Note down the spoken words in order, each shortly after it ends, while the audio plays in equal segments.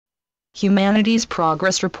Humanity's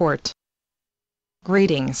Progress Report.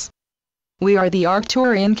 Greetings. We are the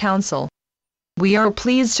Arcturian Council. We are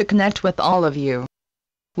pleased to connect with all of you.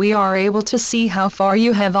 We are able to see how far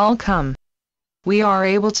you have all come. We are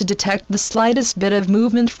able to detect the slightest bit of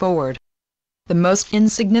movement forward. The most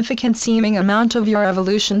insignificant seeming amount of your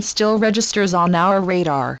evolution still registers on our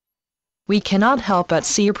radar. We cannot help but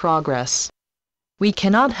see your progress. We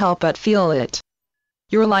cannot help but feel it.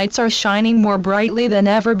 Your lights are shining more brightly than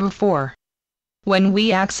ever before. When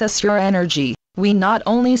we access your energy, we not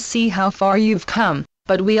only see how far you've come,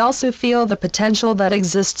 but we also feel the potential that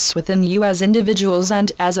exists within you as individuals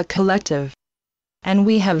and as a collective. And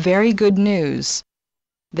we have very good news.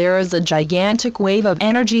 There is a gigantic wave of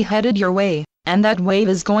energy headed your way, and that wave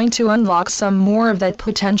is going to unlock some more of that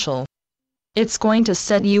potential. It's going to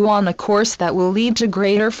set you on a course that will lead to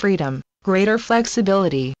greater freedom, greater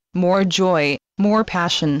flexibility, more joy, more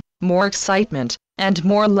passion, more excitement, and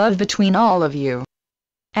more love between all of you.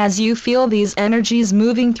 As you feel these energies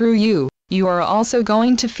moving through you, you are also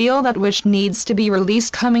going to feel that which needs to be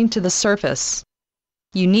released coming to the surface.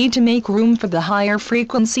 You need to make room for the higher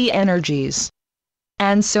frequency energies.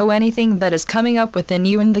 And so anything that is coming up within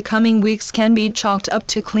you in the coming weeks can be chalked up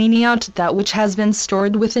to cleaning out that which has been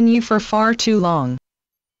stored within you for far too long.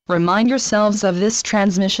 Remind yourselves of this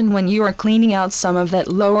transmission when you are cleaning out some of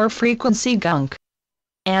that lower frequency gunk.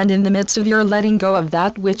 And in the midst of your letting go of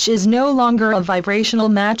that which is no longer a vibrational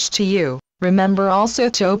match to you, remember also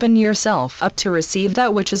to open yourself up to receive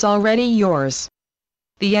that which is already yours.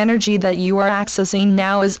 The energy that you are accessing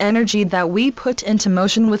now is energy that we put into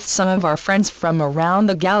motion with some of our friends from around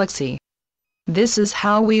the galaxy. This is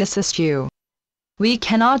how we assist you. We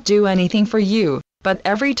cannot do anything for you, but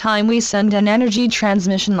every time we send an energy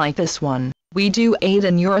transmission like this one, we do aid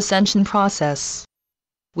in your ascension process.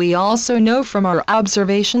 We also know from our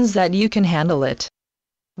observations that you can handle it.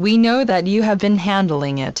 We know that you have been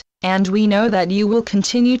handling it, and we know that you will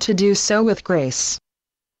continue to do so with grace.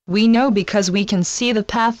 We know because we can see the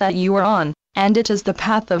path that you are on, and it is the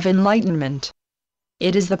path of enlightenment.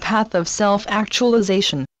 It is the path of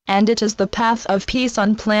self-actualization, and it is the path of peace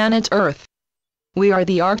on planet Earth. We are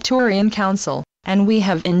the Arcturian Council, and we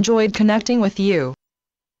have enjoyed connecting with you.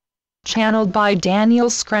 Channeled by Daniel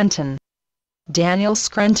Screnton.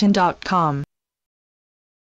 DanielScrenton.com